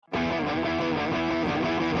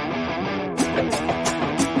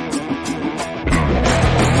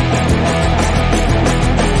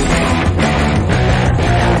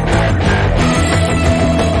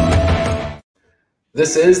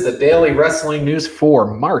This is the Daily Wrestling News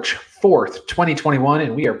for March 4th, 2021,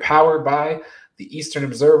 and we are powered by the Eastern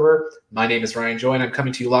Observer. My name is Ryan Joy, and I'm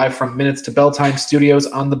coming to you live from Minutes to Bell Time Studios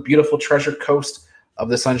on the beautiful Treasure Coast of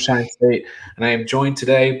the Sunshine State. And I am joined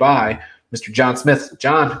today by Mr. John Smith.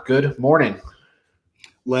 John, good morning.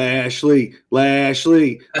 Lashley. Not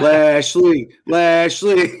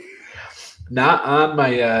on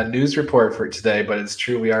my news report for today, but it's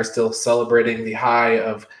true. We are still celebrating the high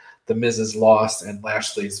of the Miz's loss and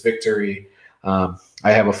Lashley's victory. I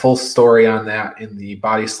have a full story on that in the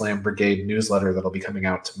Body Slam Brigade newsletter that'll be coming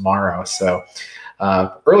out tomorrow. So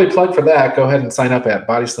early plug for that. Go ahead and sign up at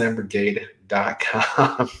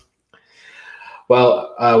bodyslambrigade.com.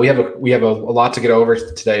 Well, we have a lot to get over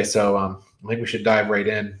today, so I think we should dive right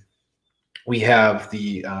in. We have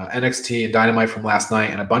the NXT and Dynamite from last night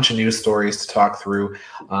and a bunch of news stories to talk through,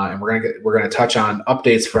 and we're gonna touch on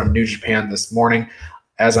updates from New Japan this morning.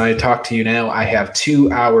 As I talk to you now, I have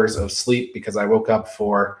 2 hours of sleep because I woke up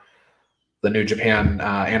for the New Japan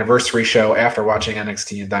anniversary show after watching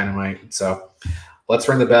NXT and Dynamite. So let's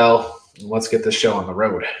ring the bell and let's get this show on the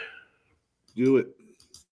road. Do it.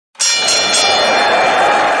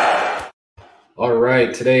 All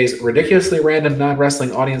right, today's ridiculously random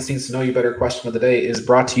non-wrestling audience needs to know you better question of the day is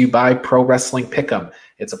brought to you by Pro Wrestling Pick'em.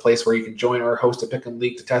 It's a place where you can join or host a Pick'em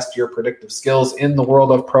league to test your predictive skills in the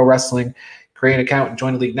world of pro wrestling. Create an account and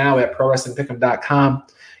join the league now at ProWrestlingPick'em.com.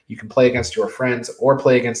 You can play against your friends or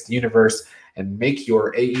play against the universe and make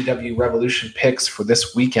your AEW Revolution picks for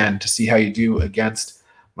this weekend to see how you do against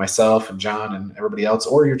myself and John and everybody else,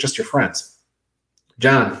 or you're just your friends.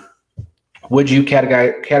 John, would you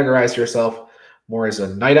categorize yourself more as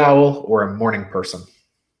a night owl or a morning person?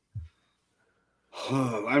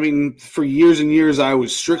 I mean, for years and years, I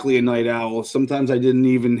was strictly a night owl. Sometimes I didn't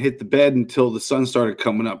even hit the bed until the sun started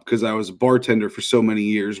coming up because I was a bartender for so many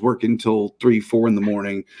years, working till 3, 4 in the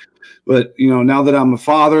morning. But, now that I'm a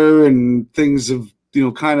father and things have,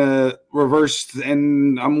 kind of reversed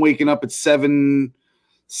and I'm waking up at 7,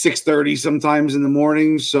 6:30 sometimes in the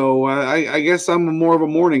morning. So I guess I'm more of a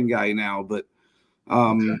morning guy now. But,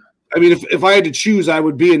 okay. I mean, if I had to choose, I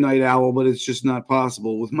would be a night owl, but it's just not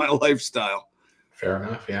possible with my lifestyle. Fair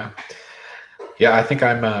enough. Yeah. I think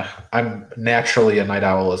I'm naturally a night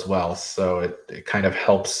owl as well. So it kind of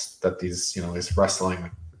helps that these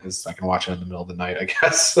wrestling is, I can watch it in the middle of the night, I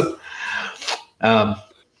guess. But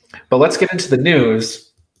let's get into the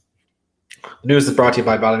news. The news is brought to you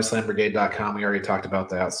by bodyslambrigade.com. We already talked about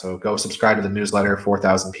that. So go subscribe to the newsletter,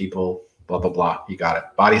 4,000 people, blah, blah, blah. You got it.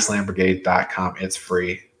 bodyslambrigade.com. It's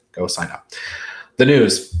free. Go sign up. The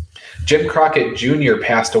news. Jim Crocket Jr.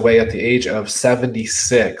 passed away at the age of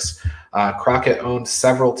 76. Crocket owned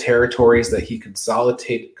several territories that he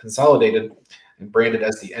consolidated and branded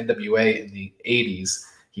as the NWA in the 80s.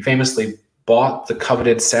 He famously bought the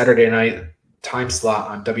coveted Saturday night time slot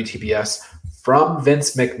on WTBS from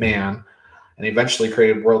Vince McMahon and eventually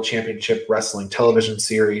created World Championship Wrestling television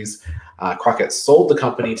series. Crockett sold the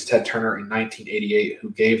company to Ted Turner in 1988, who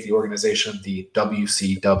gave the organization the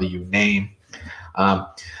WCW name.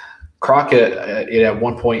 Crockett, at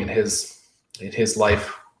one point in his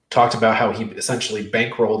life, talked about how he essentially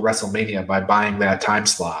bankrolled WrestleMania by buying that time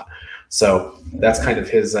slot. So that's kind of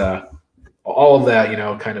his, all of that,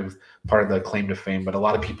 kind of part of the claim to fame. But a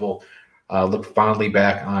lot of people look fondly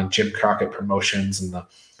back on Jim Crockett Promotions and the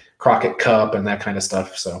Crockett Cup and that kind of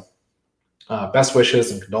stuff. So best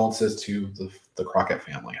wishes and condolences to the Crockett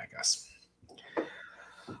family, I guess.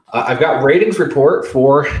 I've got ratings report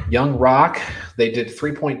for Young Rock. They did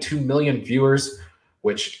 3.2 million viewers,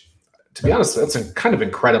 which, to be honest, that's kind of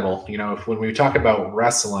incredible. When we talk about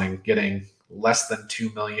wrestling getting less than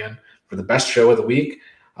 2 million for the best show of the week,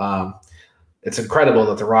 it's incredible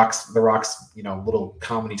that the Rock's little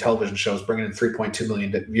comedy television shows bringing in 3.2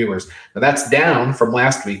 million viewers. Now that's down from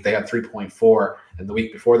last week. They had 3.4, and the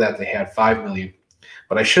week before that they had 5 million.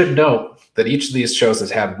 But I should note that each of these shows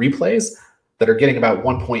has had replays that are getting about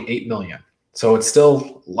 1.8 million. So it's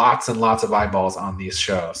still lots and lots of eyeballs on these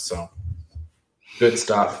shows. So good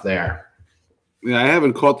stuff there. Yeah, I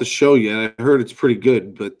haven't caught the show yet. I heard it's pretty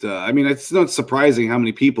good, but it's not surprising how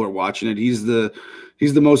many people are watching it. He's the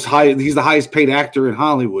highest paid actor in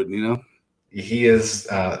Hollywood, He is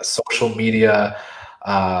social media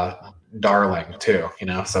darling too,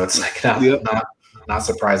 so it's like not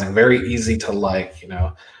surprising. Very easy to like,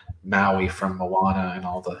 Maui from Moana and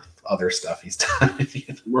all the other stuff he's done.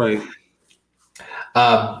 Right.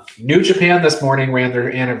 New Japan this morning ran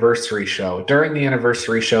their anniversary show. During the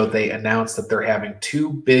anniversary show, they announced that they're having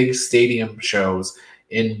 2 big stadium shows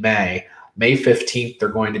in May. May 15th, they're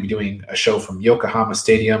going to be doing a show from Yokohama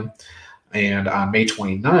Stadium. And on May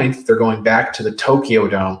 29th, they're going back to the Tokyo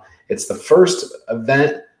Dome. It's the first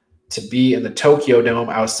event to be in the Tokyo Dome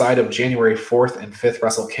outside of January 4th and 5th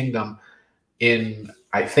Wrestle Kingdom in,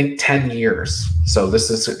 I think, 10 years. So this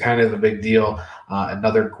is kind of a big deal.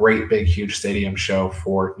 Another great, big, huge stadium show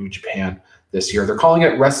for New Japan this year. They're calling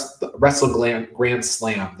it Wrestle Grand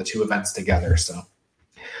Slam, the 2 events together. So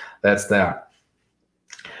that's that.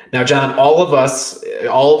 Now, John, all of us,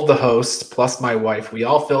 all of the hosts, plus my wife, we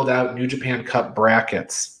all filled out New Japan Cup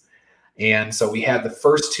brackets. And so we had the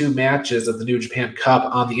first 2 matches of the New Japan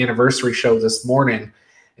Cup on the anniversary show this morning.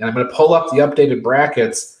 And I'm going to pull up the updated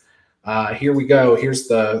brackets. Here we go. Here's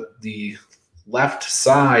the left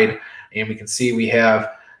side. And we can see we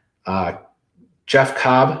have Jeff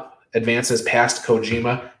Cobb advances past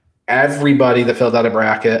Kojima. Everybody that filled out a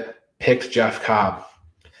bracket picked Jeff Cobb.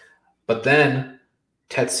 But then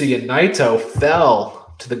Tetsuya Naito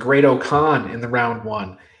fell to the Great Okan in the round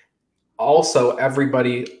 1. Also,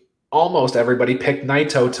 almost everybody picked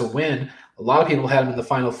Naito to win. A lot of people had him in the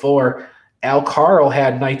Final 4. Al Carl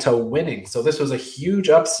had Naito winning. So this was a huge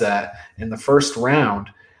upset in the first round.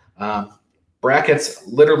 Brackets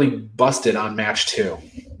literally busted on match 2.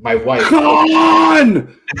 My wife. Come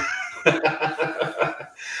on!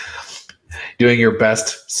 Doing your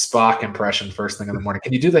best Spock impression first thing in the morning.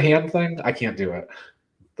 Can you do the hand thing? I can't do it.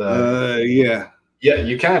 Yeah. Yeah,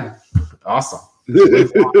 you can. Awesome.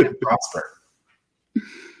 Live long and prosper.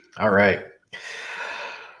 All right.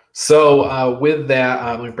 So with that,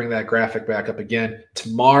 let me bring that graphic back up again.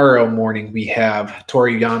 Tomorrow morning, we have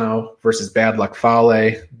Toru Yano versus Bad Luck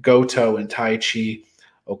Fale, Goto and Taichi,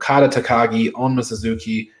 Okada Takagi, Onma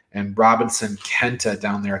Suzuki, and Robinson Kenta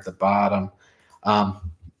down there at the bottom.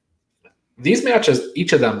 These matches,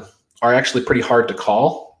 each of them, are actually pretty hard to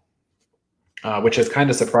call, which is kind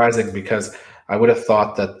of surprising because I would have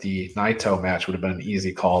thought that the Naito match would have been an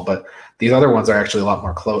easy call, but these other ones are actually a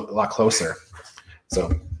lot closer.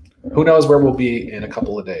 So who knows where we'll be in a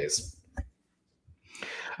couple of days.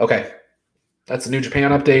 Okay, that's the New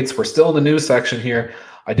Japan updates. We're still in the news section here.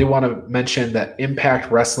 I do want to mention that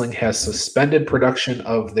Impact Wrestling has suspended production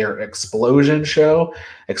of their Explosion show.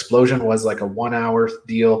 Explosion was like a 1-hour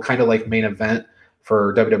deal, kind of like Main Event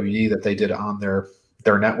for WWE that they did on their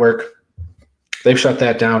network. They've shut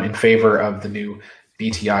that down in favor of the new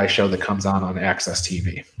BTI show that comes on Access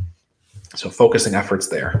TV. So focusing efforts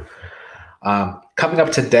there. Coming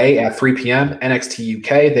up today at 3 p.m., NXT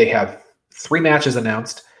UK, they have 3 matches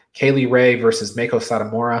announced. Kaylee Ray versus Meiko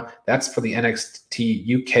Satomura. That's for the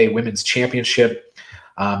NXT UK Women's Championship.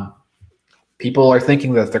 People are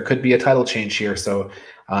thinking that there could be a title change here, so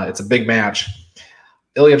it's a big match.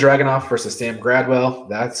 Ilya Dragunov versus Sam Gradwell.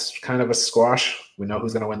 That's kind of a squash. We know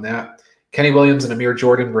who's going to win that. Kenny Williams and Amir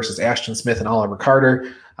Jordan versus Ashton Smith and Oliver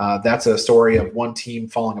Carter. That's a story of one team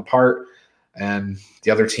falling apart and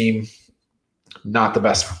the other team not the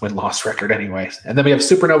best win-loss record anyway. And then we have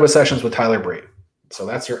Supernova Sessions with Tyler Breed. So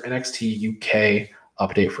that's your NXT UK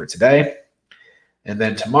update for today. And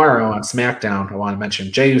then tomorrow on SmackDown, I want to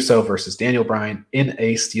mention Jey Uso versus Daniel Bryan in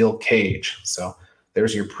a steel cage. So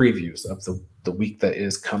there's your previews of the week that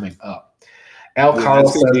is coming up. Al Carl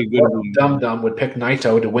says Dum Dum would pick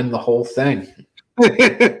Naito to win the whole thing.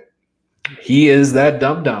 He is that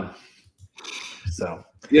Dum Dum. So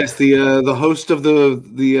yes, the host of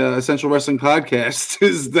the Essential Wrestling Podcast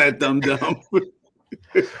is that Dum Dum.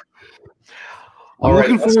 I'm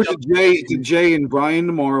looking forward to Jay and Brian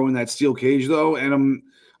tomorrow in that steel cage, though, and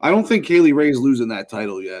I don't think Kaylee Ray's losing that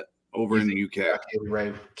title yet over in the UK. Kaylee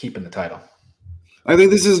Ray keeping the title. I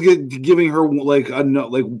think this is giving her like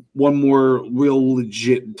one more real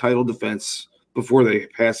legit title defense before they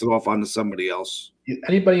pass it off on to somebody else.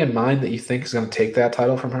 Anybody in mind that you think is going to take that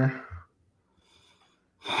title from her?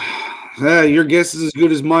 Your guess is as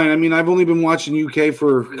good as mine. I mean, I've only been watching UK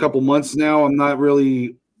for a couple months now. I'm not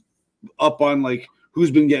really up on like who's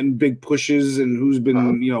been getting big pushes and who's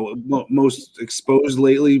been most exposed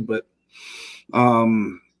lately, but I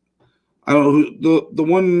don't know who the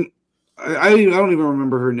one I don't even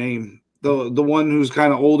remember her name. The one who's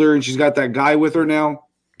kind of older and she's got that guy with her now.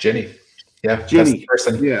 Jenny. Yeah, Jenny.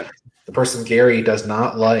 The person Gary does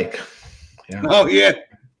not like. Yeah. Oh yeah.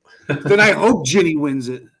 Then I hope Jenny wins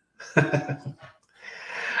it.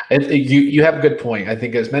 You have a good point. I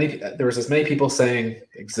think there was as many people saying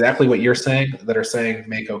exactly what you're saying that are saying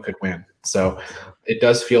Meiko could win. So it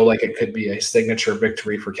does feel like it could be a signature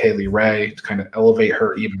victory for Kaylee Ray to kind of elevate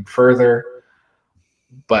her even further.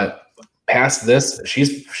 But past this,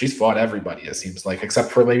 she's fought everybody, it seems like,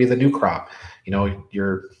 except for maybe the new crop.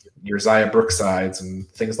 Your Zaya Brooksides and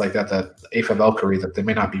things like that, that Afa Valkyrie, that they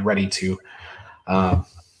may not be ready to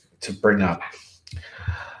bring up.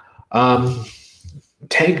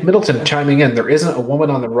 Tank Middleton chiming in. There isn't a woman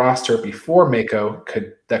on the roster before Mako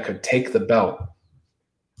that could take the belt.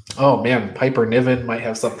 Oh man, Piper Niven might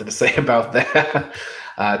have something to say about that.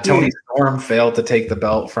 Tony Storm failed to take the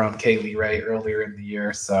belt from Kaylee Ray earlier in the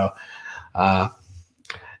year. So,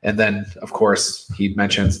 and then of course he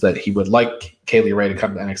mentions that he would like Kaylee Ray to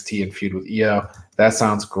come to NXT and feud with Io. That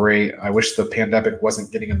sounds great. I wish the pandemic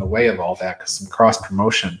wasn't getting in the way of all that, because some cross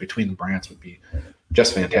promotion between the brands would be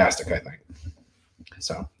just fantastic, I think.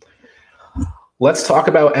 So let's talk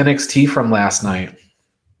about NXT from last night.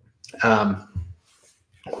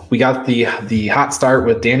 We got the hot start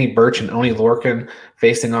with Danny Burch and Oney Lorcan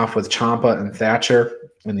facing off with Ciampa and Thatcher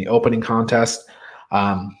in the opening contest.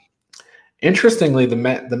 Interestingly, the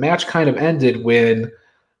match kind of ended when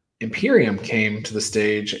Imperium came to the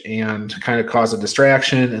stage and kind of caused a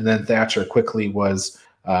distraction, and then Thatcher quickly was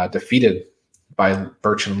defeated by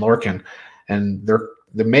Burch and Lorcan. And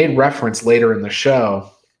they made reference later in the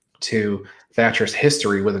show to Thatcher's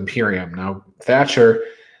history with Imperium. Now, Thatcher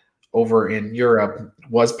over in Europe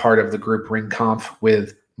was part of the group Ring Kampf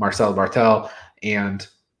with Marcel Bartel and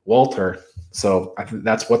Walter. So I think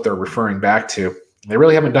that's what they're referring back to. They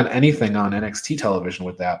really haven't done anything on NXT television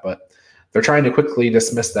with that, but they're trying to quickly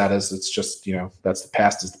dismiss that as it's just, that's the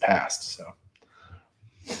past is the past. So,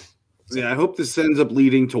 yeah, I hope this ends up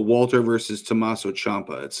leading to Walter versus Tommaso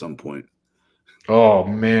Ciampa at some point. Oh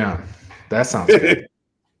man, that sounds good.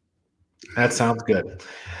 That sounds good.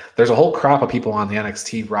 There's a whole crop of people on the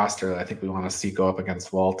NXT roster that I think we want to see go up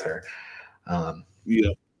against Walter. Yeah.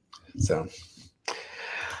 So,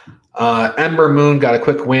 Ember Moon got a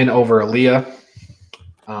quick win over Aaliyah.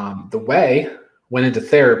 The Way went into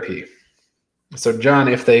therapy. So, John,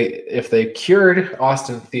 if they cured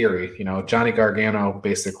Austin Theory, Johnny Gargano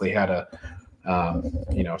basically had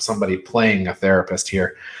somebody playing a therapist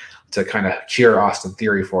here to kind of cure Austin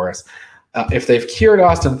Theory for us. If they've cured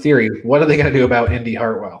Austin Theory, what are they going to do about Indy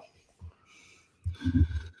Hartwell?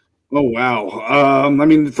 Oh, wow.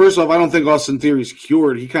 First off, I don't think Austin Theory's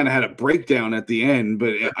cured. He kind of had a breakdown at the end.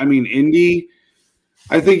 But, Indy,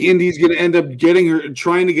 I think Indy's going to end up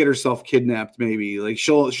trying to get herself kidnapped maybe. Like,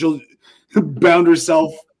 she'll bound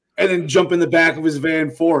herself and then jump in the back of his van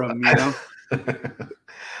for him, Dexter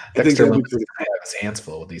Lumis has his hands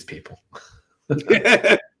full with these people.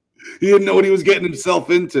 He didn't know what he was getting himself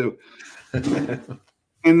into.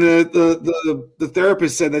 And the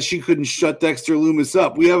therapist said that she couldn't shut Dexter Lumis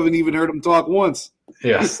up. We haven't even heard him talk once.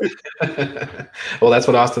 Yes. Well, that's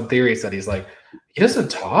what Austin Theory said. He's like, he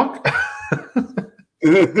doesn't talk.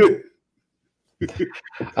 Shayna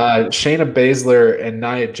Baszler and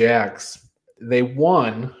Nia Jax, they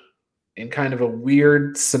won in kind of a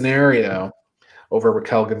weird scenario over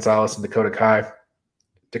Raquel Gonzalez and Dakota Kai.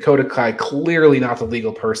 Dakota Kai clearly not the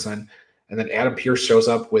legal person, and then Adam Pearce shows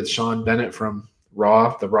up with Sean Bennett from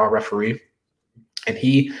Raw, the Raw referee, and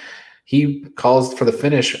he calls for the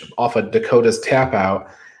finish off of Dakota's tap out,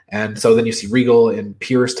 and so then you see Regal and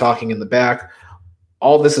Pearce talking in the back.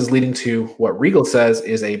 All this is leading to what Regal says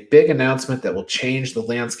is a big announcement that will change the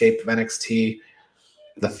landscape of NXT.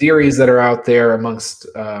 The theories that are out there amongst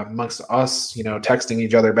us, texting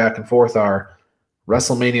each other back and forth, are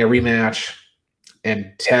WrestleMania rematch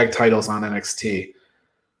and tag titles on NXT.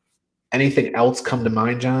 Anything else come to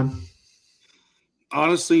mind, John?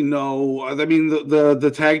 Honestly, no.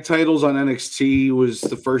 The tag titles on NXT was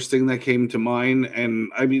the first thing that came to mind,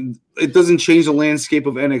 and it doesn't change the landscape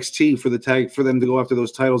of NXT for them to go after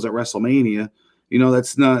those titles at WrestleMania.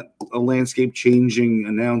 That's not a landscape changing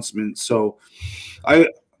announcement. So, I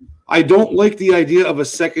don't like the idea of a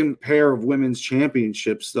second pair of women's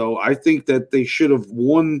championships, though. I think that they should have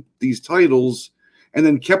won these titles and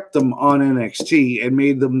then kept them on NXT and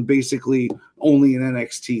made them basically only an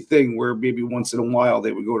NXT thing, where maybe once in a while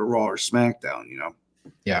they would go to Raw or SmackDown,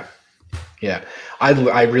 Yeah.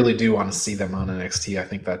 I really do want to see them on NXT. I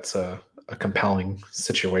think that's a compelling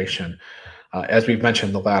situation. As we've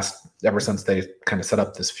mentioned ever since they kind of set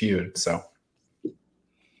up this feud. So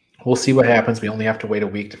we'll see what happens. We only have to wait a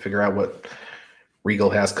week to figure out what Regal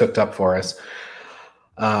has cooked up for us.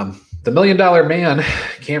 The $1 Million Man,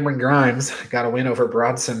 Cameron Grimes, got a win over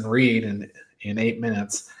Bronson Reed in 8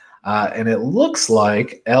 minutes. And it looks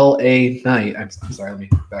like L.A. Knight, I'm sorry, let me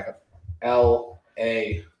back up.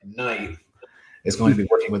 L.A. Knight is going to be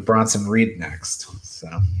working with Bronson Reed next. So,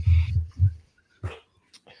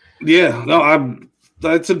 yeah, no,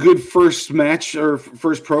 that's a good first match or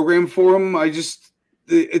first program for him.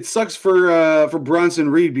 it sucks for Bronson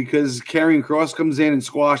Reed because Karrion Kross comes in and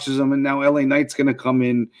squashes him, and now LA Knight's going to come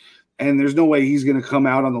in, and there's no way he's going to come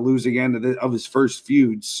out on the losing end of his first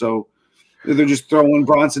feud. So they're just throwing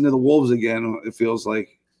Bronson to the wolves again, it feels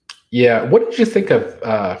like. Yeah. What did you think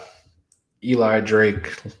of Eli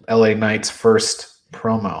Drake, LA Knight's first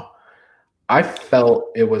promo? I felt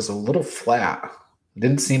it was a little flat. It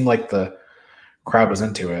didn't seem like the crowd was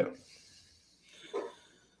into it.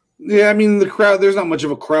 Yeah, I mean, the crowd, there's not much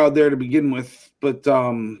of a crowd there to begin with. But,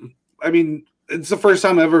 I mean, it's the first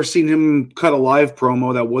time I've ever seen him cut a live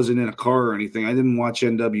promo that wasn't in a car or anything. I didn't watch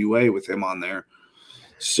NWA with him on there.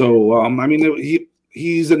 So, I mean,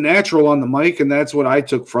 he's a natural on the mic, and that's what I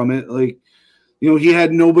took from it. Like, you know, he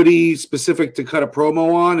had nobody specific to cut a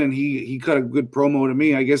promo on, and he cut a good promo to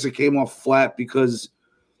me. I guess it came off flat because,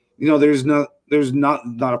 you know, there's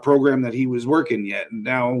not a program that he was working yet. And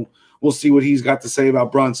now we'll see what he's got to say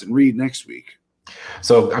about Bronson Reed next week.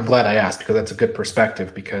 So I'm glad I asked because that's a good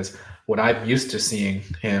perspective, because what I'm used to seeing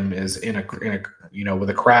him is in a you know, with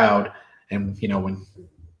a crowd, and, you know,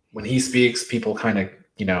 when he speaks, people kind of,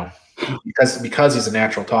 you know, because he's a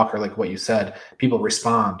natural talker, like what you said, people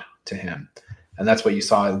respond to him. And that's what you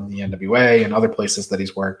saw in the NWA and other places that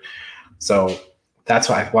he's worked. So that's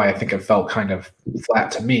why I think it felt kind of flat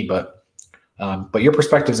to me. But your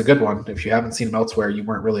perspective is a good one. If you haven't seen him elsewhere, you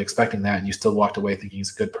weren't really expecting that, and you still walked away thinking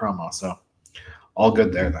he's a good promo. So all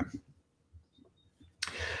good there then.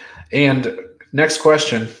 And next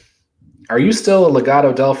question. Are you still a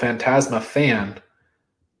Legado del Fantasma fan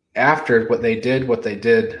after what they did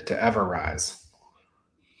to Everrise?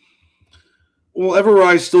 Well,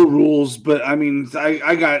 Everrise still rules, but I mean,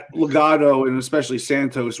 I got Legado and especially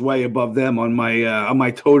Santos way above them on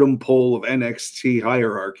my totem pole of NXT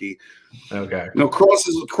hierarchy. Okay. You know,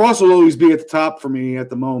 Cross will always be at the top for me at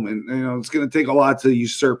the moment. You know, it's going to take a lot to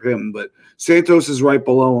usurp him, but Santos is right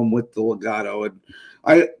below him with the Legado. And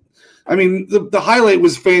I mean, the highlight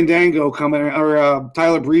was Fandango coming, or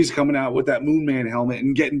Tyler Breeze coming out with that Moonman helmet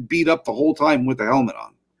and getting beat up the whole time with the helmet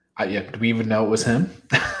on. Yeah, do we even know it was him?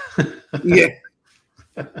 Yeah.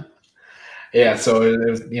 Yeah, so it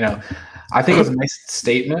was, you know, I think it was a nice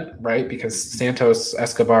statement, right? Because Santos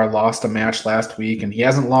Escobar lost a match last week, and he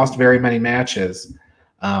hasn't lost very many matches.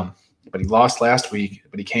 But he lost last week,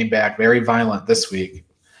 but he came back very violent this week,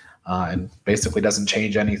 and basically doesn't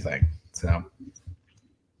change anything. So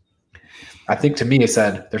I think to me, he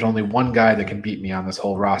said, there's only one guy that can beat me on this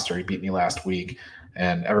whole roster. He beat me last week,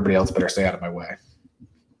 and everybody else better stay out of my way.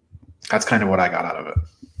 That's kind of what I got out of it.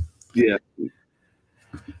 Yeah.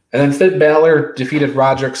 And then Finn Balor defeated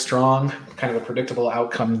Roderick Strong, kind of a predictable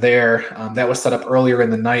outcome there. That was set up earlier in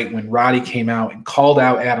the night when Roddy came out and called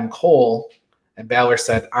out Adam Cole, and Balor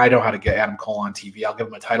said, I know how to get Adam Cole on TV. I'll give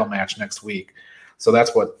him a title match next week. So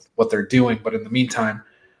that's what they're doing. But in the meantime,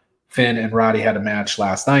 Finn and Roddy had a match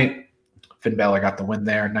last night. Finn Balor got the win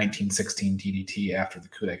there, 1916 DDT after the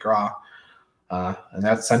coup de grace. And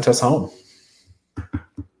that sent us home.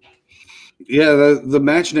 Yeah, the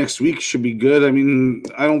match next week should be good. I mean,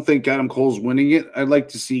 I don't think Adam Cole's winning it. I'd like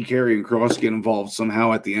to see Karrion Kross get involved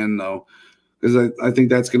somehow at the end, though, because I think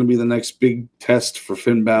that's going to be the next big test for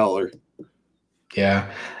Finn Balor.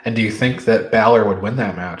 Yeah. And do you think that Balor would win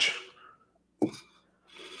that match?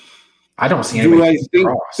 I don't see anybody. Do I think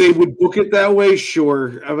Kross. They would book it that way?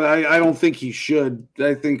 Sure. I don't think he should.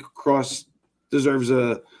 I think Kross deserves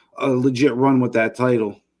a legit run with that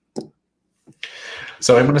title.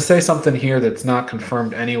 So I'm going to say something here that's not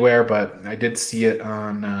confirmed anywhere, but I did see it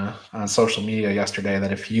on social media yesterday,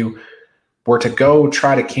 that if you were to go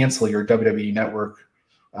try to cancel your WWE Network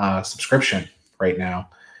subscription right now,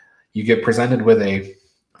 you get presented with a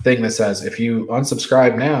thing that says, if you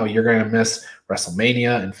unsubscribe now, you're going to miss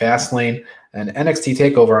WrestleMania and Fastlane and NXT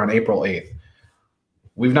TakeOver on April 8th.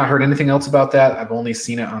 We've not heard anything else about that. I've only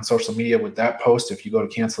seen it on social media with that post if you go to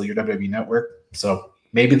cancel your WWE Network. So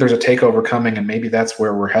maybe there's a takeover coming, and maybe that's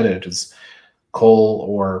where we're headed, is Cole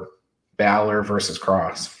or Balor versus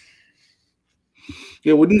Kross.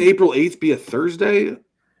 Yeah, wouldn't April 8th be a Thursday?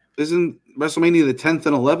 Isn't WrestleMania the 10th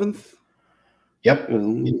and 11th? Yep.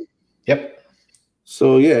 Yep.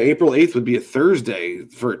 So, yeah, April 8th would be a Thursday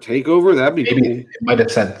for a takeover. That'd be maybe cool.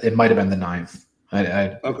 It might have been the 9th.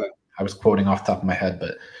 Okay. I was quoting off the top of my head,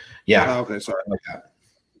 but yeah. Okay, sorry. Like that.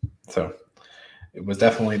 So it was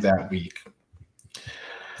definitely that week.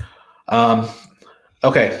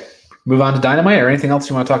 Okay, move on to Dynamite, or anything else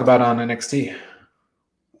you want to talk about on NXT?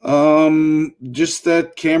 Just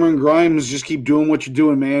that Cameron Grimes, just keep doing what you're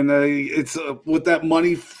doing, man. It's with that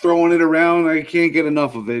money, throwing it around, I can't get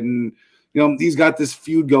enough of it. And you know, he's got this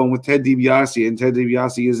feud going with Ted DiBiase, and Ted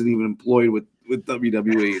DiBiase isn't even employed with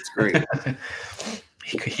WWE. It's great.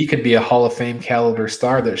 he could be a Hall of Fame caliber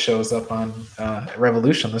star that shows up on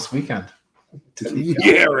Revolution this weekend.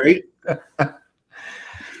 Yeah, right.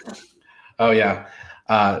 Oh yeah,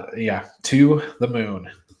 to the moon.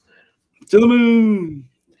 To the moon.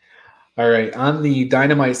 All right, on the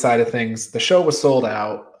Dynamite side of things, the show was sold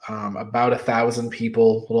out. About 1,000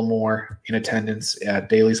 people, a little more, in attendance at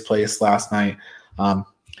Daly's Place last night.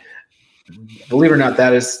 Believe it or not,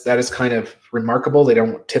 that is kind of remarkable. They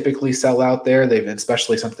don't typically sell out there.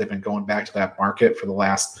 Especially since they've been going back to that market for the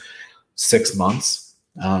last 6 months.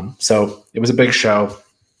 So it was a big show.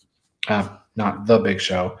 Not the big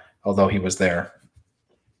show, although he was there.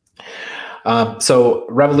 So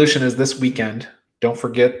Revolution is this weekend. Don't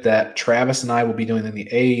forget that Travis and I will be doing the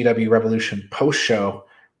AEW Revolution post show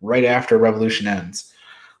right after Revolution ends.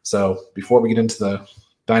 So before we get into the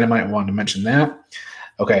Dynamite, I wanted to mention that.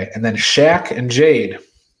 Okay, and then Shaq and Jade,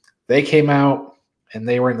 they came out and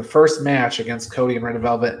they were in the first match against Cody and Red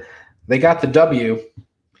Velvet. They got the W.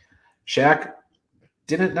 Shaq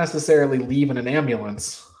didn't necessarily leave in an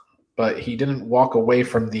ambulance, but he didn't walk away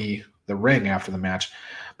from the ring after the match.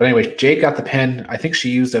 But anyway, Jade got the pin. I think she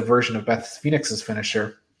used a version of Beth Phoenix's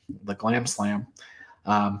finisher, the Glam Slam,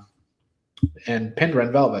 and pinned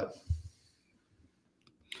Red Velvet.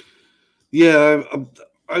 Yeah,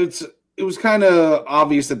 it was kind of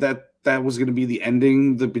obvious that was going to be the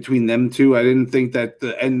ending between them two. I didn't think that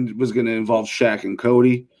the end was going to involve Shaq and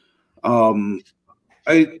Cody.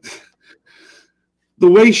 The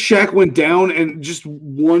way Shaq went down and just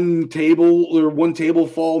one table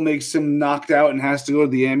fall makes him knocked out and has to go to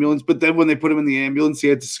the ambulance. But then when they put him in the ambulance, he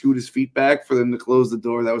had to scoot his feet back for them to close the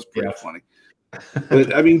door. That was pretty funny.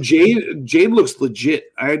 But I mean, Jade looks legit.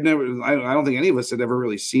 I don't think any of us had ever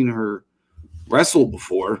really seen her wrestle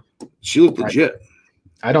before. She looked legit.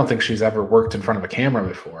 I don't think she's ever worked in front of a camera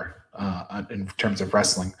before in terms of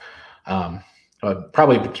wrestling.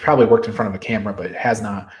 Probably worked in front of a camera, but has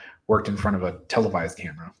not worked in front of a televised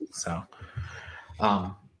camera. So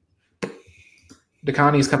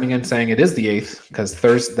Dakani's coming in saying it is the 8th because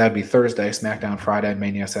that'd be Thursday, SmackDown Friday,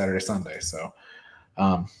 Mania Saturday, Sunday. So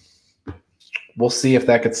we'll see if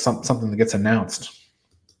that gets something that gets announced.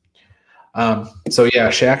 So yeah,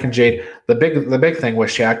 Shaq and Jade. The big thing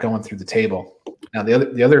was Shaq going through the table. Now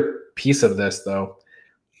the other piece of this though,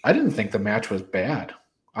 I didn't think the match was bad.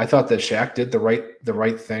 I thought that Shaq did the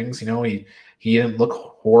right things. You know, he didn't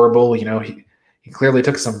look horrible. You know, he clearly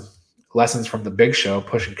took some lessons from the Big Show,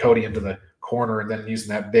 pushing Cody into the corner and then using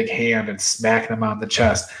that big hand and smacking him on the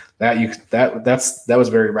chest. That was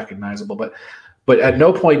very recognizable. But at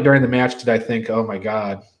no point during the match did I think, oh my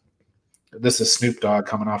God, this is Snoop Dogg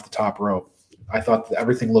coming off the top rope. I thought that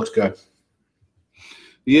everything looked good.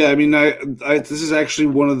 Yeah, I mean, this is actually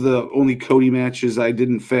one of the only Cody matches I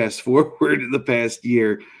didn't fast forward in the past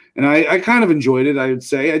year. And I kind of enjoyed it, I would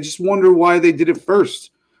say. I just wonder why they did it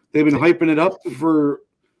first. They've been hyping it up for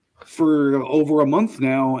over a month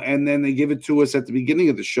now, and then they give it to us at the beginning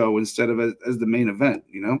of the show instead of as the main event,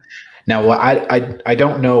 you know? Now, I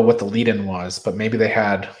don't know what the lead-in was, but maybe they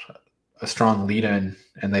had a strong lead-in,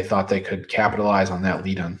 and they thought they could capitalize on that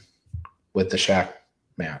lead-in with the Shaq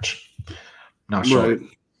match. Not sure.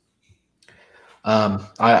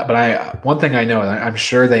 Right. One thing I know, I'm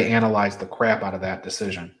sure they analyzed the crap out of that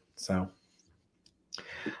decision. So,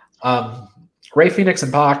 Ray Phoenix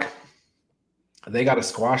and Pac, they got a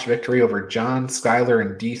squash victory over John, Skyler,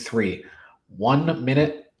 and D3. 1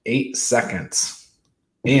 minute, 8 seconds.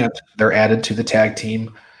 And they're added to the tag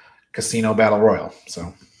team Casino Battle Royal.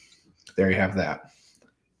 So, there you have that.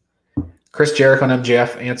 Chris Jericho and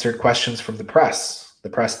MJF answered questions from the press. The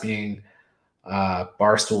press being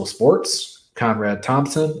Barstool Sports, Conrad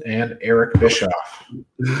Thompson, and Eric Bischoff.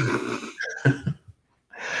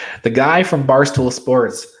 The guy from Barstool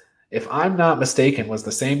Sports, if I'm not mistaken, was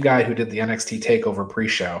the same guy who did the NXT TakeOver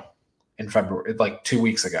pre-show in February, like 2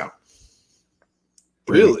 weeks ago.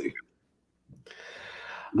 Really?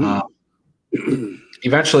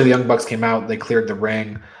 Eventually, the Young Bucks came out. They cleared the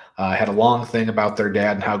ring. Had a long thing about their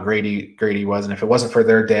dad and how great he was. And if it wasn't for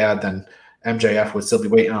their dad, then MJF would still be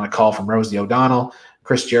waiting on a call from Rosie O'Donnell.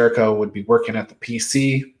 Chris Jericho would be working at the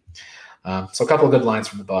PC. So a couple of good lines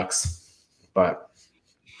from the Bucks. But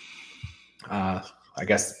I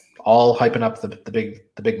guess all hyping up the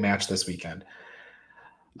big match this weekend.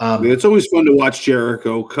 It's always fun to watch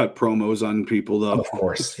Jericho cut promos on people, though. Of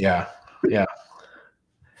course, yeah.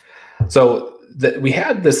 So we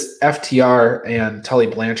had this FTR and Tully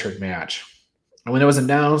Blanchard match, and when it was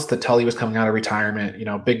announced that Tully was coming out of retirement,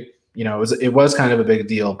 it was kind of a big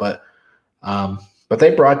deal. But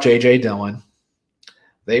they brought JJ Dillon.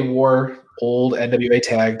 They wore old NWA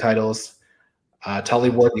tag titles. Tully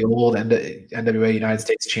wore the old NWA United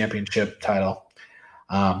States Championship title.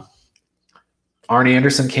 Arn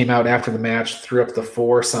Anderson came out after the match, threw up the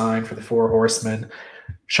 4 sign for the 4 Horsemen.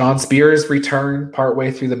 Sean Spears returned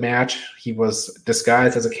partway through the match. He was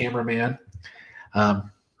disguised as a cameraman.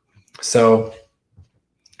 So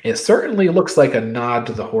it certainly looks like a nod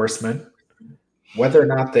to the Horsemen. Whether or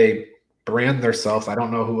not they brand themselves, I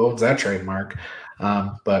don't know who owns that trademark,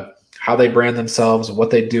 but how they brand themselves, what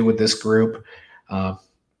they do with this group,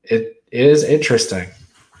 it is interesting.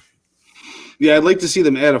 Yeah, I'd like to see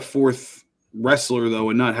them add a 4th wrestler, though,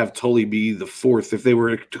 and not have Tully be the 4th if they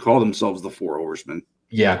were to call themselves the 4 Horsemen.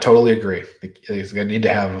 Yeah, totally agree. They're going to need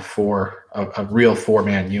to have a real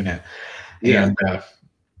 4-man unit. Yeah.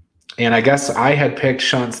 And I guess I had picked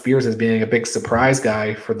Sean Spears as being a big surprise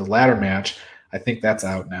guy for the ladder match. I think that's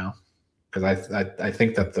out now because I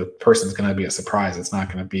think that the person's going to be a surprise. It's not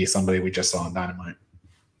going to be somebody we just saw on Dynamite.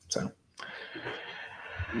 So,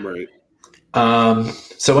 right.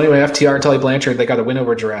 So anyway, FTR and Tully Blanchard, they got a win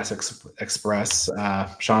over Jurassic Express.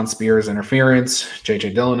 Sean Spears interference,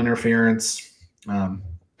 JJ Dillon interference.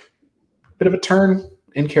 Bit of a turn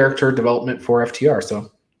in character development for FTR, so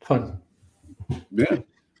fun. Yeah.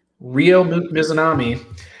 Ryo Mizunami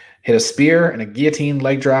hit a spear and a guillotine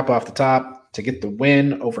leg drop off the top to get the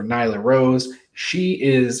win over Nyla Rose. She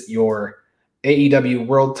is your AEW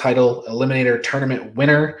World Title Eliminator Tournament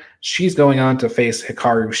winner. She's going on to face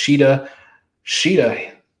Hikaru Shida.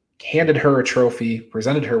 Shida handed her a trophy,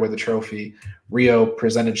 presented her with a trophy. Ryo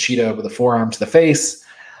presented Shida with a forearm to the face.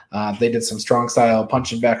 They did some strong style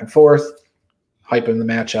punching back and forth, hyping the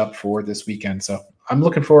match up for this weekend. So I'm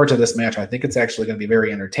looking forward to this match. I think it's actually going to be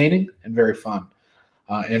very entertaining and very fun.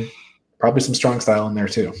 And probably some strong style in there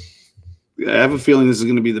too. I have a feeling this is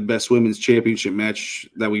going to be the best women's championship match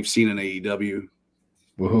that we've seen in AEW.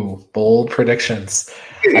 Woohoo. Bold predictions.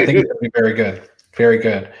 I think it's going to be very good. Very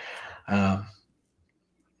good. And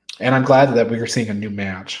I'm glad that we were seeing a new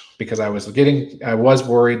match because I was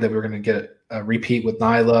worried that we were going to get a repeat with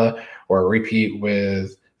Nyla or a repeat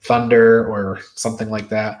with Thunder or something like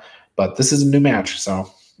that. But this is a new match, so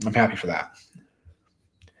I'm happy for that.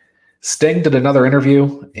 Sting did another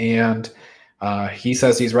interview, and he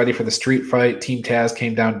says he's ready for the street fight. Team Taz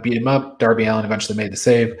came down to beat him up. Darby Allin eventually made the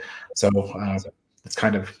save. So it's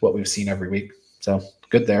kind of what we've seen every week. So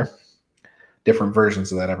good there. Different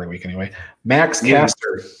versions of that every week anyway. Max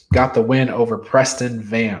Caster got the win over Preston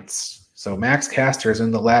Vance. So Max Caster is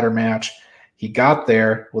in the ladder match. He got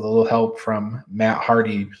there with a little help from Matt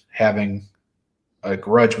Hardy having a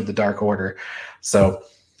grudge with the Dark Order. So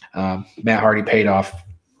Matt Hardy paid off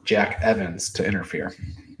Jack Evans to interfere.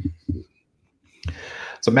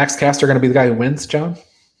 So Max Caster going to be the guy who wins, John?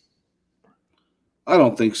 I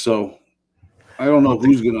don't think so. I don't know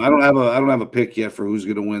who's gonna. I don't have a pick yet for who's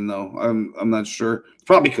gonna win though. I'm not sure.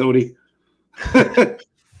 Probably Cody.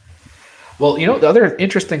 Well, the other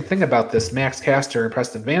interesting thing about this Max Caster and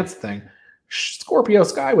Preston Vance thing, Scorpio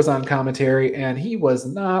Sky was on commentary, and he was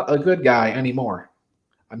not a good guy anymore.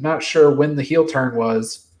 I'm not sure when the heel turn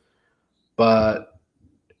was, but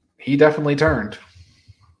he definitely turned.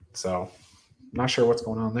 So, I'm not sure what's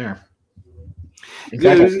going on there. He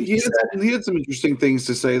had some interesting things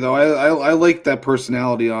to say, though. I like that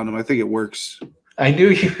personality on him. I think it works. I knew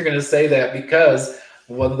you were going to say that because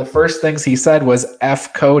one of the first things he said was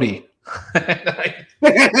F Cody. He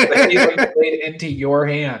played into your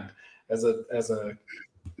hand as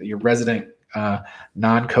your resident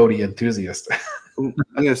non-Cody enthusiast.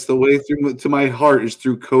 Yes, the way through to my heart is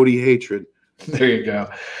through Cody hatred. There you go.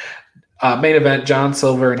 Main event, John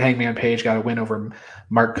Silver and Hangman Page got a win over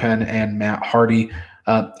Mark Penn and Matt Hardy.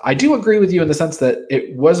 I do agree with you in the sense that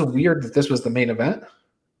it was weird that this was the main event.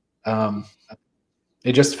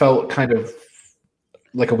 It just felt kind of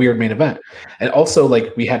like a weird main event. And also,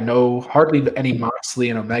 like, we had hardly any Moxley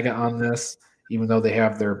and Omega on this, even though they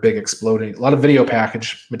have their big exploding, a lot of video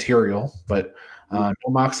package material, but no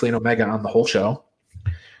Moxley and Omega on the whole show.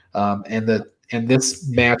 And this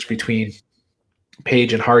match between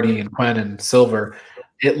Page and Hardy and Quinn and Silver,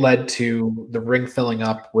 it led to the ring filling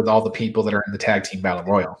up with all the people that are in the tag team battle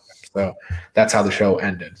royal. So that's how the show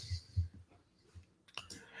ended.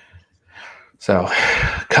 So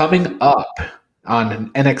coming up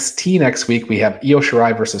on NXT next week, we have Io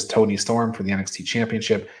Shirai versus Toni Storm for the NXT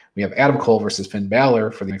Championship. We have Adam Cole versus Finn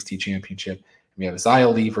Balor for the NXT Championship. We have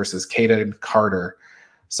Xia Li versus Kaden Carter.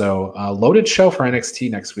 So loaded show for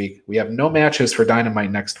NXT next week. We have no matches for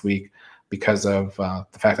Dynamite next week because of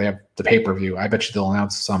the fact they have the pay-per-view. I bet you they'll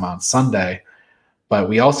announce some on Sunday. But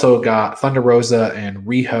we also got Thunder Rosa and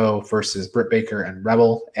Riho versus Britt Baker and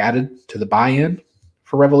Rebel added to the buy-in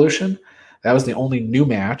for Revolution. That was the only new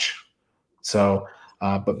match. So,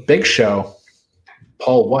 but Big Show,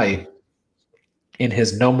 Paul White, in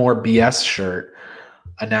his No More B.S. shirt,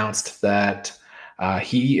 announced that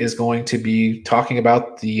he is going to be talking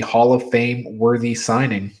about the Hall of Fame worthy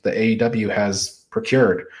signing that AEW has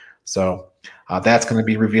procured. So that's going to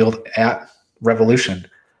be revealed at Revolution.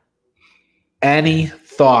 Any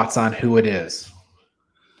thoughts on who it is?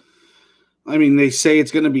 I mean, they say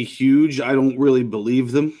it's going to be huge. I don't really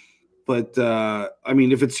believe them. But, I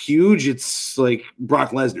mean, if it's huge, it's like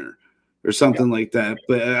Brock Lesnar or something like that.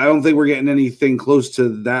 But I don't think we're getting anything close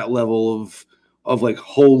to that level of like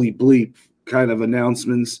holy bleep kind of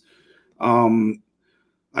announcements.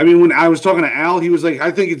 I mean, when I was talking to Al, he was like,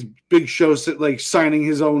 I think it's Big Show like signing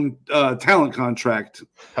his own talent contract,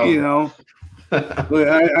 you know? But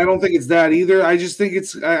I don't think it's that either. I just think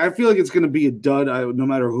I feel like it's going to be a dud no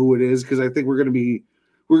matter who it is, because I think we're going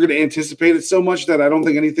to anticipate it so much that I don't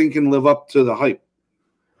think anything can live up to the hype.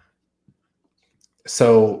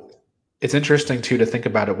 So it's interesting too to think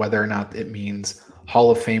about it, whether or not it means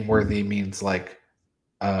Hall of Fame worthy means like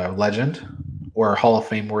a legend, or Hall of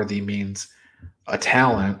Fame worthy means a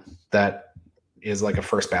talent that is like a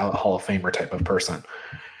first ballot Hall of Famer type of person.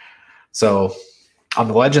 So on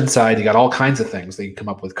the legend side, you got all kinds of things. They come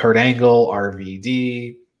up with Kurt Angle,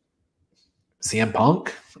 RVD, CM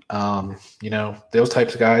Punk, those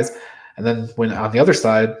types of guys. And then when on the other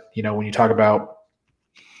side, when you talk about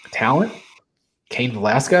talent, Cain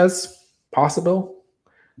Velasquez, possible.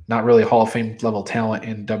 Not really Hall of Fame level talent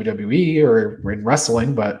in WWE or in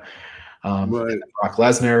wrestling, but Right. Brock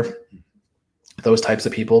Lesnar, those types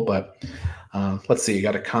of people. But let's see, you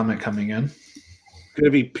got a comment coming in. Going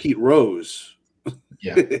to be Pete Rose.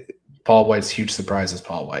 Yeah. Paul White's huge surprise is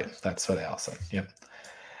Paul White. That's what Al said. Yeah.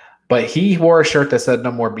 But he wore a shirt that said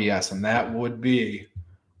No More BS, and that would be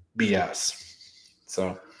BS.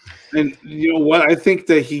 So. And you know what? I think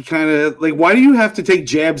that he kind of like, why do you have to take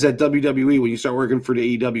jabs at WWE when you start working for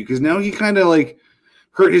the AEW? Because now he kind of like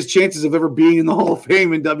hurt his chances of ever being in the Hall of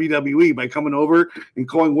Fame in WWE by coming over and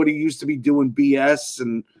calling what he used to be doing BS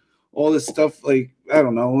and all this stuff. Like, I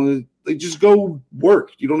don't know. Like, just go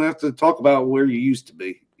work. You don't have to talk about where you used to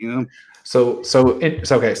be, So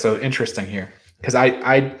okay. So interesting here, because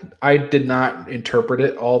I did not interpret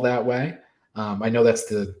it all that way. I know that's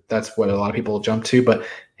what a lot of people jump to, but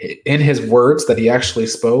in his words that he actually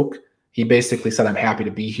spoke, he basically said, "I'm happy to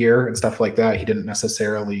be here" and stuff like that. He didn't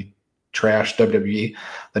necessarily trash WWE.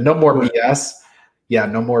 The No More BS, yeah,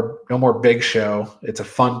 no more Big Show. It's a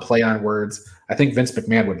fun play on words. I think Vince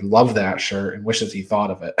McMahon would love that shirt and wishes he thought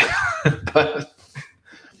of it.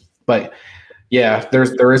 but yeah,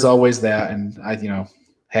 there is always that, and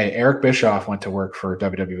hey, Eric Bischoff went to work for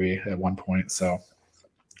WWE at one point, so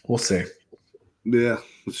we'll see. Yeah,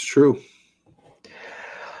 it's true.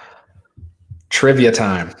 Trivia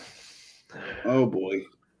time. Oh boy.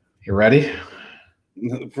 You ready?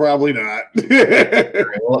 Probably not. Right,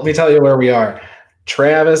 well, let me tell you where we are.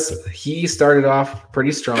 Travis, he started off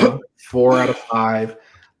pretty strong, 4 out of 5.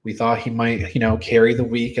 We thought he might, carry the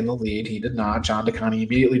week in the lead. He did not. John DeConnie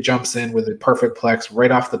immediately jumps in with a perfect plex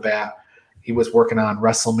right off the bat. He was working on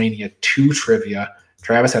WrestleMania 2 trivia.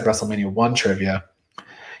 Travis had WrestleMania 1 trivia.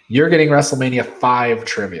 You're getting WrestleMania 5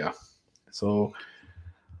 trivia. So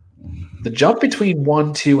the jump between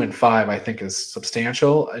 1, 2, and 5, I think, is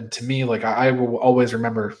substantial. And to me, like, I will always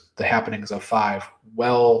remember the happenings of 5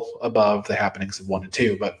 well above the happenings of 1 and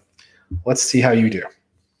 2. But let's see how you do.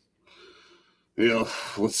 Yeah,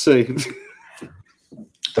 let's see.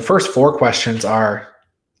 The first 4 questions are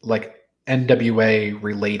like NWA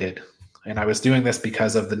related. And I was doing this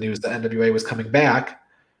because of the news that NWA was coming back.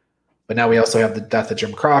 But now we also have the death of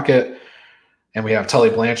Jim Crocket. And we have Tully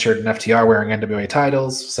Blanchard and FTR wearing NWA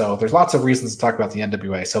titles. So there's lots of reasons to talk about the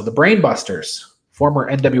NWA. So the Brainbusters, former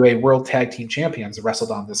NWA World Tag Team Champions,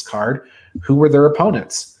 wrestled on this card. Who were their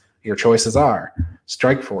opponents? Your choices are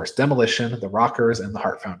Strikeforce, Demolition, the Rockers, and the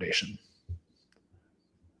Hart Foundation.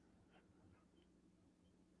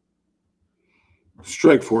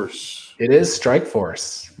 Strikeforce. It is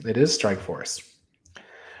Strikeforce.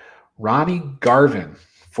 Ronnie Garvin,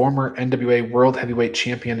 former NWA World Heavyweight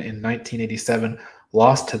Champion in 1987,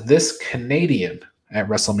 lost to this Canadian at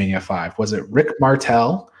WrestleMania 5. Was it Rick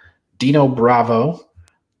Martel, Dino Bravo,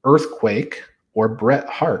 Earthquake, or Bret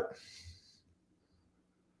Hart?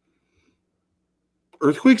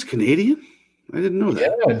 Earthquake's Canadian? I didn't know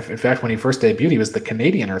that. Yeah, in fact, when he first debuted, he was the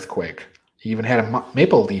Canadian Earthquake. He even had a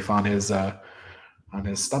maple leaf on his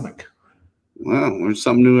stomach. Wow, learn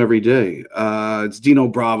something new every day. It's Dino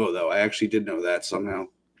Bravo, though. I actually did know that somehow.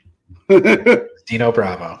 Dino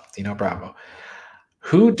Bravo.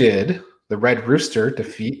 Who did the Red Rooster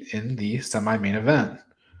defeat in the semi-main event?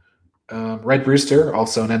 Red Rooster,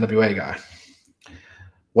 also an NWA guy.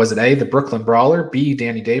 Was it A, the Brooklyn Brawler, B,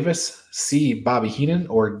 Danny Davis, C, Bobby Heenan,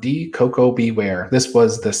 or D, Coco Beware? This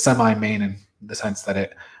was the semi-main in the sense that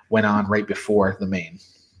it went on right before the main.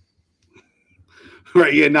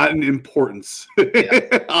 Right, yeah, not in importance,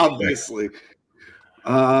 obviously.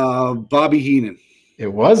 Bobby Heenan.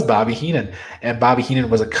 It was Bobby Heenan, and Bobby Heenan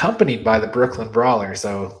was accompanied by the Brooklyn Brawler,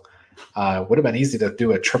 so it would have been easy to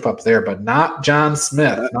do a trip up there, but not John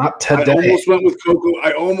Smith, not today.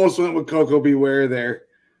 I almost went with Coco Beware there.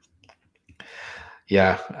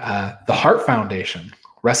 Yeah, the Hart Foundation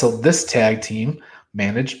wrestled this tag team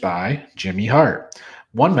managed by Jimmy Hart.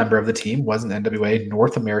 One member of the team was an NWA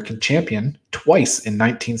North American champion twice in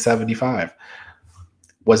 1975.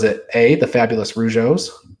 Was it A, the Fabulous Rougeaus,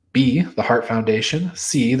 B, the Hart Foundation,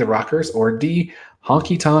 C, the Rockers, or D,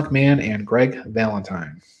 Honky Tonk Man and Greg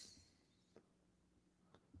Valentine?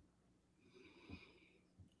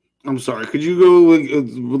 I'm sorry. Could you go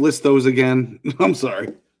list those again? I'm sorry.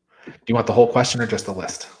 Do you want the whole question or just the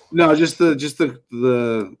list? No, just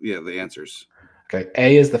the answers. Okay.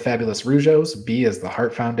 A is the Fabulous Rougeaus, B is the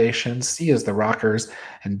Hart Foundation, C is the Rockers,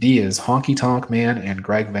 and D is Honky Tonk Man and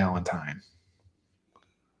Greg Valentine.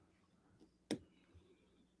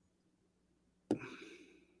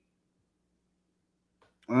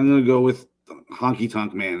 I'm going to go with Honky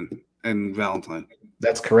Tonk Man and Valentine.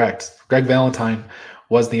 That's correct. Greg Valentine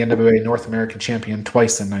was the NWA North American champion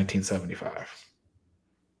twice in 1975.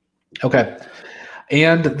 Okay.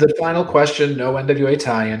 And the final question, no NWA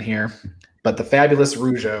tie-in here, but the Fabulous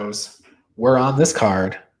Rougeaus were on this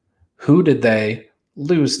card. Who did they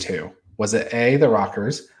lose to? Was it A, the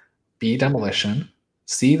Rockers, B, Demolition,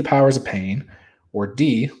 C, the Powers of Pain, or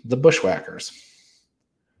D, the Bushwhackers?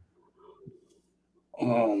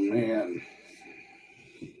 Oh, man.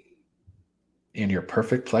 And your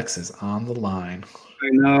perfect plex is on the line. I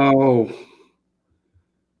know.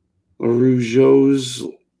 The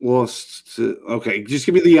Rougeaus lost to... Okay, just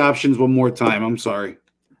give me the options one more time. I'm sorry.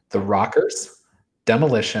 The Rockers,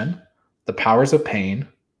 Demolition, the Powers of Pain,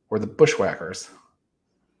 or the Bushwhackers?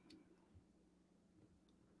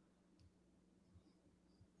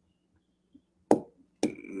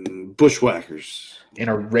 Bushwhackers. In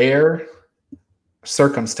a rare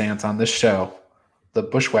circumstance on this show, the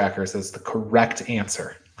Bushwhackers is the correct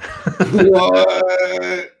answer.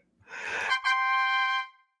 What?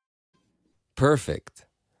 Perfect.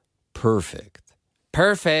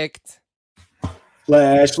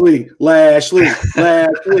 Lashley.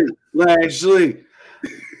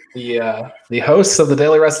 The hosts of the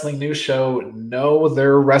Daily Wrestling News Show know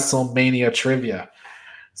their WrestleMania trivia.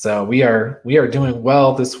 So we are doing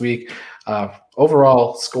well this week.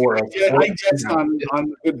 Overall score of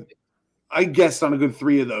I guessed on a good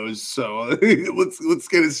 3 of those, so let's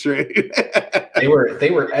get it straight. They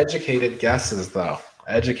were educated guesses, though.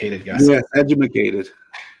 Educated guesses. Yes, educated.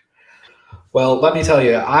 Well, let me tell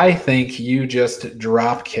you, I think you just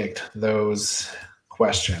drop kicked those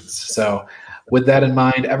questions. So with that in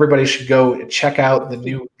mind, everybody should go check out the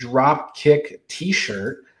new Dropkick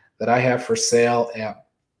t-shirt that I have for sale at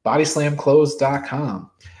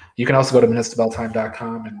bodyslamclothes.com. You can also go to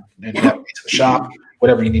minutestobelltime.com and navigate to the shop,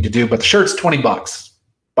 whatever you need to do. But the shirt's $20.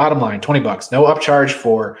 Bottom line, $20. No upcharge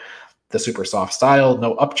for the super soft style,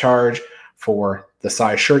 no upcharge for the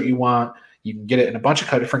size shirt you want. You can get it in a bunch of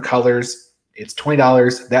different colors. It's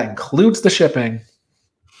 $20. That includes the shipping.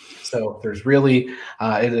 So there's really,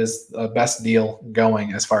 it is the best deal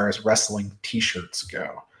going as far as wrestling t-shirts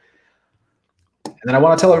go. And then I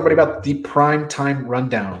want to tell everybody about the Primetime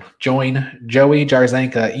Rundown. Join Joey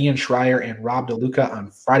Jarzanka, Ian Schreier, and Rob DeLuca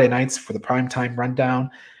on Friday nights for the Primetime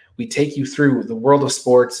Rundown. We take you through the world of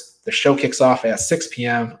sports. The show kicks off at 6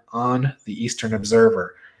 p.m. on the Eastern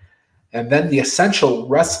Observer. And then the Essential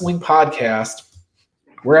Wrestling Podcast.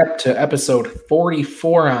 We're up to episode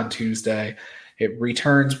 44 on Tuesday. It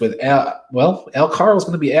returns with Al Carl's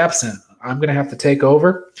going to be absent. I'm going to have to take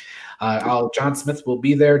over. John Smith will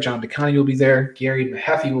be there. John DeConnie will be there. Gary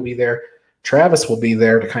Mahaffey will be there. Travis will be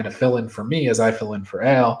there to kind of fill in for me as I fill in for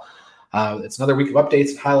Al. It's another week of updates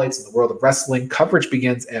and highlights in the world of wrestling. Coverage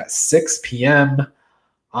begins at 6 p.m.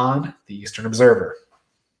 on the Eastern Observer.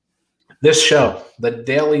 This show, the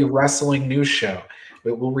Daily Wrestling News Show,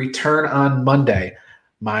 it will return on Monday.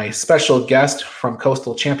 My special guest from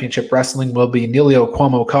Coastal Championship Wrestling will be Nilio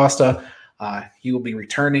Cuomo Costa. He will be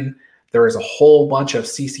returning. There is a whole bunch of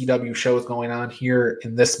CCW shows going on here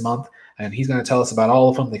in this month, and he's going to tell us about all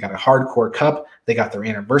of them. They got a Hardcore Cup. They got their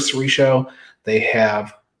anniversary show. They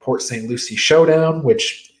have Port St. Lucie Showdown,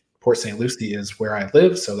 which Port St. Lucie is where I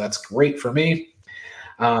live, so that's great for me.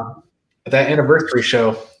 that anniversary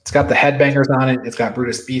show, it's got the Headbangers on it. It's got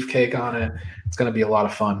Brutus Beefcake on it. It's going to be a lot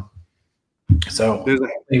of fun. So there's a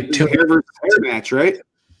hair versus hair match, right?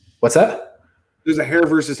 What's that? There's a hair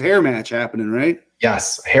versus hair match happening, right?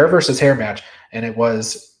 Yes, hair versus hair match. And it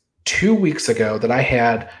was 2 weeks ago that I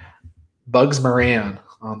had Bugs Moran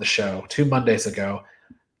on the show, 2 Mondays ago.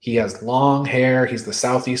 He has long hair. He's the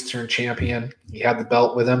Southeastern champion. He had the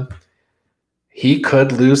belt with him. He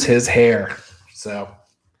could lose his hair. So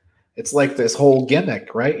it's like this whole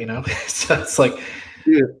gimmick, right? You know, so it's like,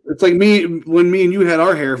 yeah, it's like when me and you had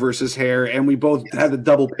our hair versus hair, and we both had the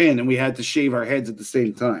double pin, and we had to shave our heads at the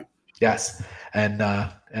same time. Yes, and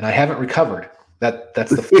I haven't recovered. That's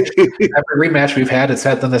the every rematch we've had, it's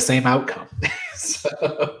had the same outcome.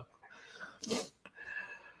 So,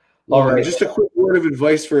 all right, just a quick word of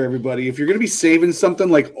advice for everybody: if you're going to be saving something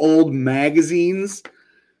like old magazines,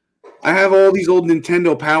 I have all these old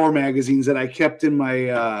Nintendo Power magazines that I kept in my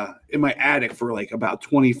attic for like about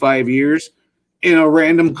 25 years in a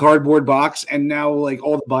random cardboard box, and now like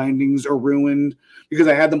all the bindings are ruined because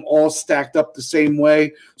I had them all stacked up the same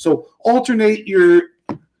way. So alternate your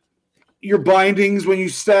bindings when you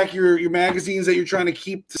stack your magazines that you're trying to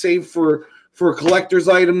keep to save for collector's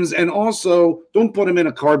items, and also don't put them in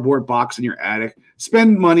a cardboard box in your attic.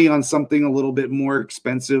 Spend money on something a little bit more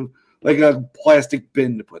expensive, like a plastic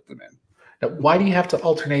bin to put them in. Now, why do you have to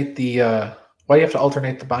alternate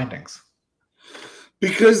the bindings?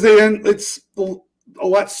 Because it's a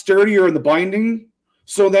lot sturdier in the binding,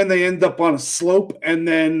 so then they end up on a slope, and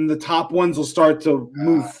then the top ones will start to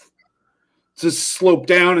move to slope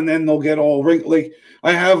down, and then they'll get all wrinkled. Like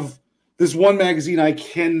I have this one magazine I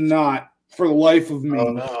cannot, for the life of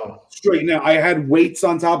me, straighten out. I had weights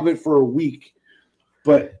on top of it for a week,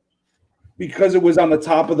 but because it was on the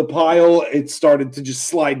top of the pile, it started to just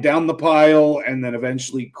slide down the pile, and then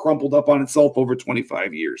eventually crumpled up on itself over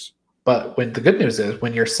 25 years. But the good news is,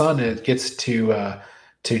 when your son gets to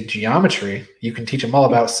geometry, you can teach him all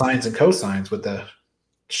about sines and cosines with the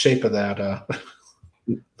shape of that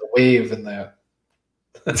the wave and that.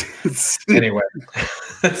 Anyway,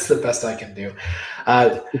 that's the best I can do.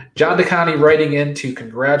 John DeConnie writing in to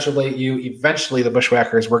congratulate you. Eventually, the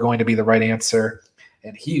Bushwhackers were going to be the right answer,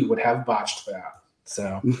 and he would have botched that.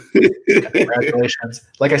 So, congratulations.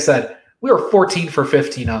 Like I said, we were 14 for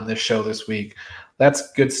 15 on this show this week.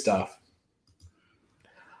 That's good stuff.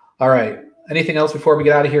 All right. Anything else before we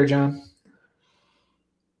get out of here, John?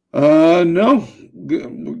 No.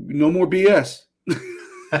 No more BS.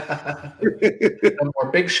 No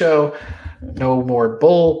more Big Show. No more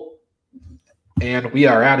Bull. And we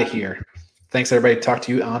are out of here. Thanks, everybody. Talk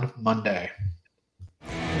to you on Monday.